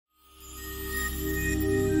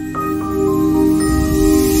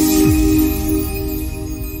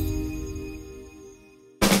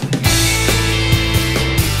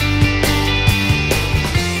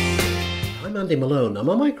Malone. I'm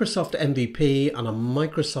a Microsoft MVP and a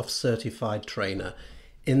Microsoft Certified Trainer.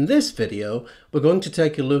 In this video, we're going to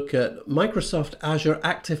take a look at Microsoft Azure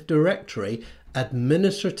Active Directory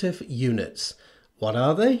administrative units. What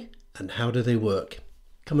are they and how do they work?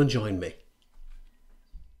 Come and join me.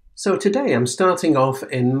 So today I'm starting off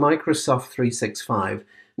in Microsoft 365.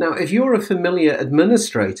 Now, if you're a familiar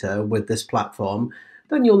administrator with this platform,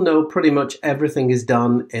 then you'll know pretty much everything is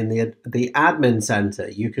done in the admin center.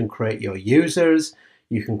 You can create your users,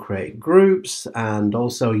 you can create groups, and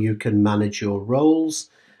also you can manage your roles.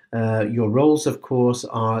 Your roles, of course,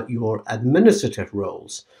 are your administrative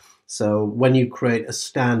roles. So when you create a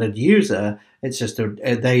standard user, it's just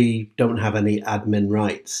they don't have any admin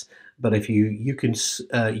rights. But if you can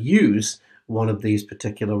use one of these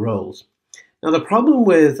particular roles. Now, the problem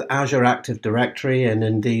with Azure Active Directory and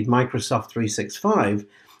indeed Microsoft 365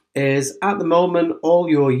 is at the moment all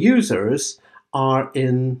your users are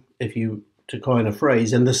in, to coin a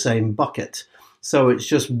phrase, in the same bucket. So it's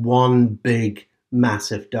just one big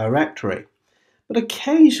massive directory. But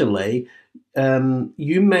occasionally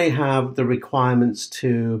you may have the requirements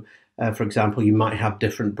to, for example, you might have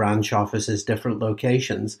different branch offices, different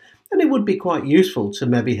locations, and it would be quite useful to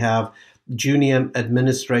maybe have junior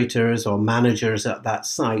administrators or managers at that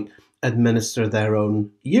site administer their own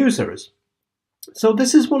users. So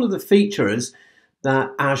this is one of the features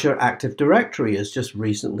that Azure Active Directory has just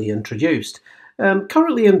recently introduced.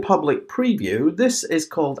 Currently in public preview, this is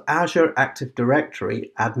called Azure Active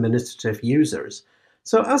Directory Administrative Users.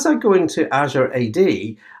 So as I go into Azure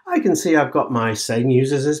AD, I can see I've got my same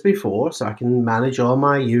users as before, so I can manage all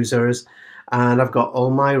my users. And I've got all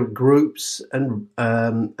my groups and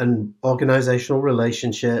organizational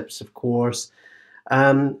relationships, of course.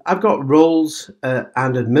 I've got roles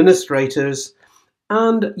and administrators.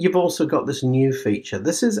 And you've also got this new feature.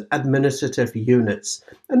 This is administrative units.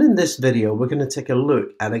 And in this video, we're going to take a look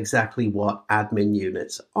at exactly what admin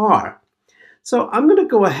units are. So I'm going to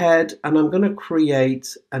go ahead and I'm going to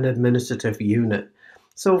create an administrative unit.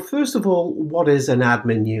 So first of all, what is an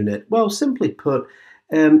admin unit? Well, simply put,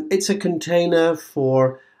 it's a container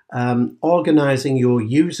for organizing your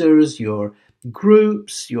users, your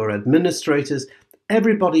groups, your administrators,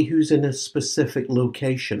 everybody who's in a specific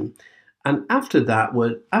location. And after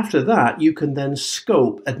that, you can then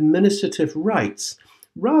scope administrative rights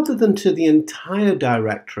rather than to the entire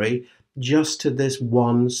directory, just to this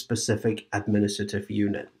one specific administrative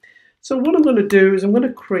unit. So what I'm going to do is I'm going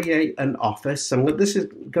to create an office. This is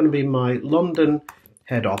going to be my London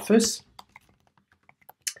head office.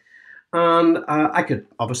 And I could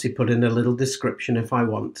obviously put in a little description if I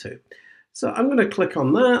want to. So I'm going to click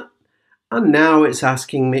on that. And now it's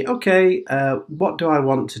asking me, okay, what do I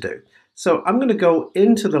want to do? So I'm going to go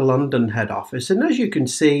into the London head office. And as you can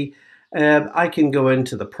see, I can go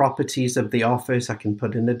into the properties of the office. I can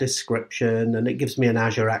put in a description and it gives me an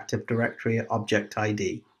Azure Active Directory object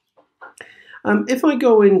ID. If I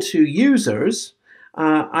go into users,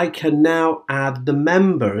 I can now add the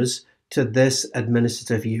members to this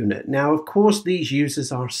administrative unit. Now, of course, these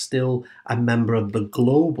users are still a member of the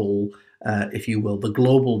global, if you will, the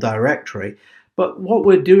global directory. But what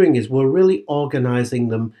we're doing is we're really organizing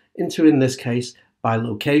them into, in this case, by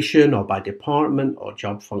location or by department or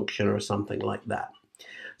job function or something like that.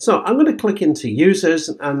 So I'm going to click into users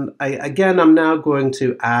and I'm now going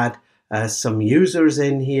to add some users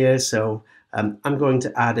in here. So I'm going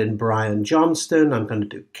to add in Brian Johnston. I'm going to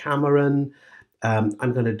do Cameron. I'm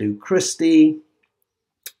going to do Christy.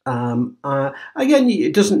 Again,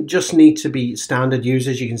 it doesn't just need to be standard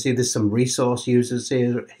users. You can see there's some resource users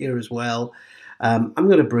here as well. I'm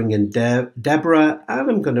going to bring in Deborah and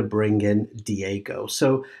I'm going to bring in Diego.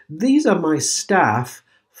 So these are my staff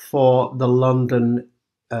for the London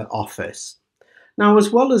office. Now, as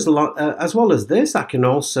well as this, I can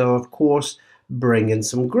also, of course, bring in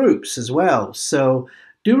some groups as well. So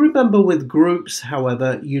do remember with groups,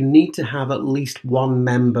 however, you need to have at least one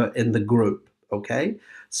member in the group, okay?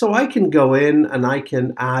 So I can go in and I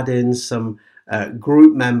can add in some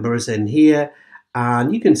group members in here.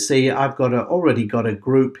 And you can see I've already got a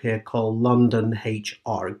group here called London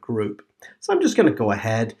HR Group. So I'm just going to go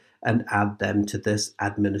ahead and add them to this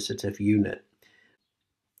administrative unit.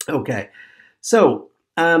 Okay, so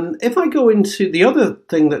if I go into the other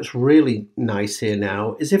thing that's really nice here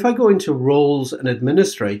now is if I go into roles and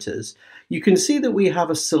administrators, you can see that we have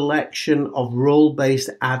a selection of role-based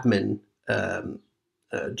admin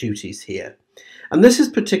duties here. And this is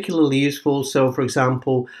particularly useful. So, for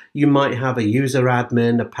example, you might have a user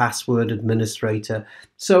admin, a password administrator.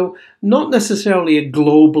 So not necessarily a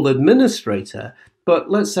global administrator, but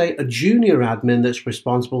let's say a junior admin that's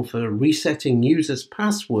responsible for resetting users'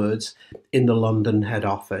 passwords in the London head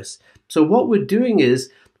office. So what we're doing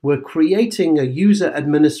is we're creating a user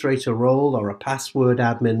administrator role or a password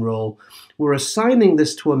admin role. We're assigning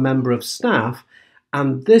this to a member of staff,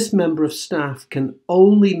 and this member of staff can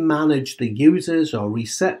only manage the users or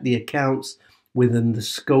reset the accounts within the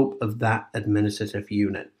scope of that administrative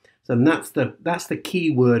unit. So that's the key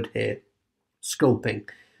word here, scoping.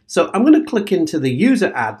 So I'm going to click into the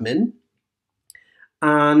user admin,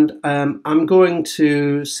 and I'm going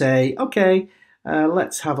to say, okay,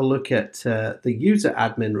 let's have a look at the user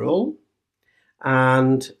admin role.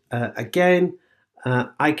 And again,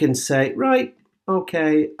 I can say, right,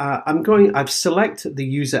 okay, I've selected the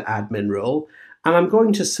user admin role, and I'm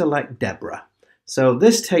going to select Deborah. So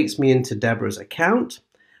this takes me into Deborah's account,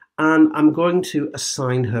 and I'm going to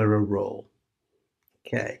assign her a role.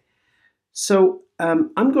 Okay, so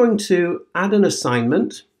I'm going to add an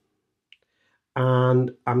assignment,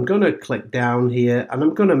 and I'm going to click down here, and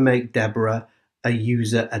I'm going to make Deborah a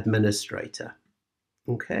user administrator.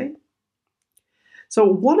 Okay. So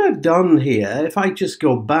what I've done here, if I just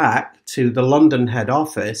go back to the London head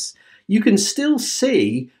office, you can still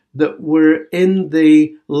see that we're in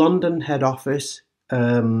the London head office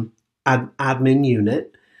admin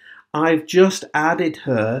unit. I've just added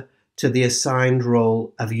her to the assigned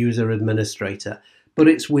role of user administrator, but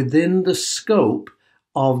it's within the scope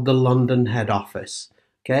of the London head office.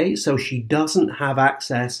 Okay, so she doesn't have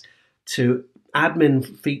access to admin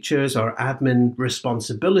features or admin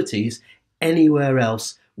responsibilities anywhere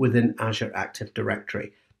else within Azure Active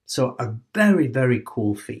Directory. So a very, very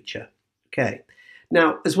cool feature. Okay.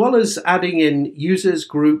 Now, as well as adding in users,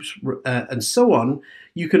 groups, and so on,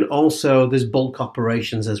 you can also, there's bulk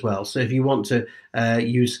operations as well. So if you want to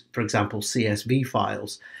use, for example, CSV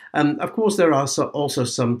files, of course, there are also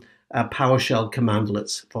some PowerShell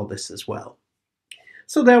commandlets for this as well.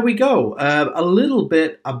 So there we go. A little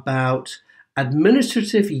bit about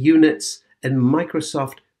administrative units in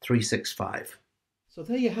Microsoft 365. So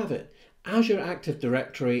there you have it. Azure Active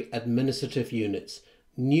Directory administrative units.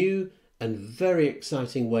 New and very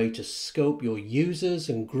exciting way to scope your users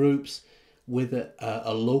and groups with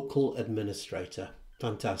a local administrator.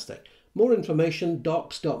 Fantastic. More information,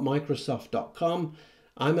 docs.microsoft.com.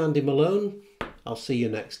 I'm Andy Malone. I'll see you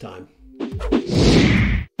next time.